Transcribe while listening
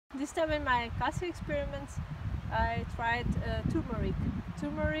this time in my Cassia experiments I tried turmeric.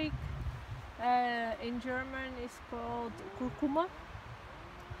 Turmeric in German is called curcuma,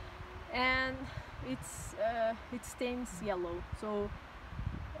 and it stains yellow. So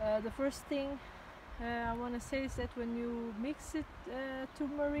the first thing I want to say is that when you mix it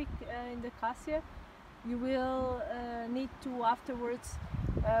turmeric in the Cassia, you will need to afterwards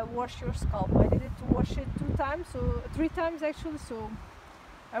wash your scalp. I needed to wash it 2 times, so 3 times actually. So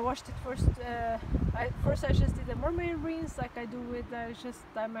I washed it first. First I just did a mermaid rinse, like I do with I just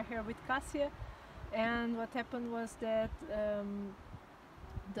dye my hair with Cassia. And what happened was that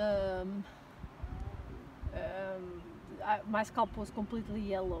my scalp was completely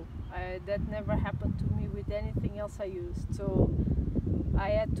yellow. That never happened to me with anything else I used. So I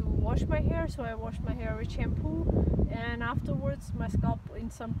had to wash my hair, so I washed my hair with shampoo, and afterwards my scalp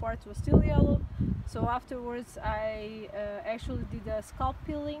in some parts was still yellow. So afterwards I actually did a scalp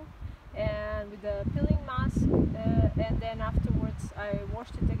peeling and with a peeling mask, and then afterwards I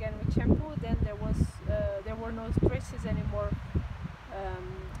washed it again with shampoo. Then there were no traces anymore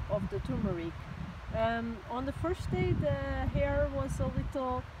of the turmeric. On the first day the hair was a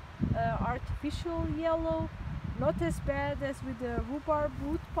little artificial yellow, not as bad as with the rhubarb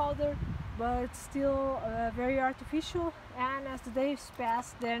root powder, but still very artificial. And as the days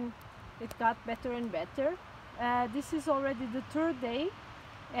passed, then it got better and better. This is already the 3rd day,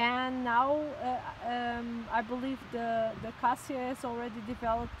 and now I believe the Cassia has already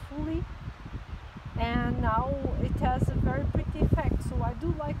developed fully, and now it has a very pretty effect. So I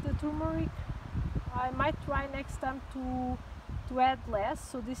do like the turmeric. I might try next time to add less.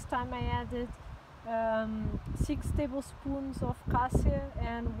 So this time I added 6 tablespoons of Cassia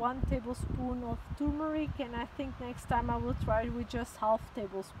and 1 tablespoon of turmeric, and I think next time I will try with just half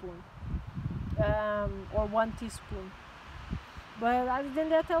tablespoon or 1 teaspoon. But other than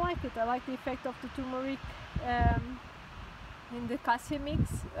that, I like it. I like the effect of the turmeric in the Cassia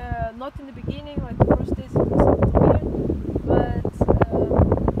mix. Not in the beginning, like the first days it was a little weird, but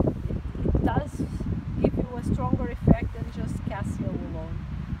it does give you a stronger effect than just Cassia.